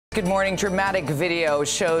Good morning. Dramatic video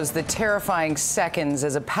shows the terrifying seconds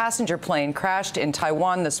as a passenger plane crashed in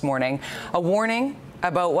Taiwan this morning. A warning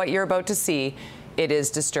about what you're about to see. It is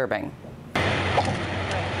disturbing.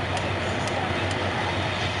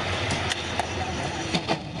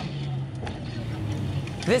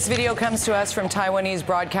 This video comes to us from Taiwanese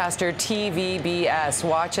broadcaster TVBS.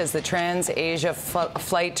 Watch as the Trans-Asia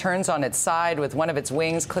flight turns on its side with one of its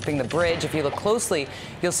wings clipping the bridge. If you look closely,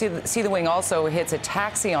 you'll see the wing also hits a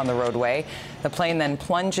taxi on the roadway. The plane then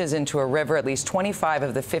plunges into a river. At least 25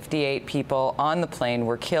 of the 58 people on the plane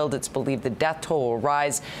were killed. It's believed the death toll will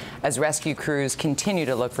rise as rescue crews continue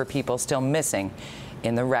to look for people still missing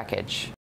in the wreckage.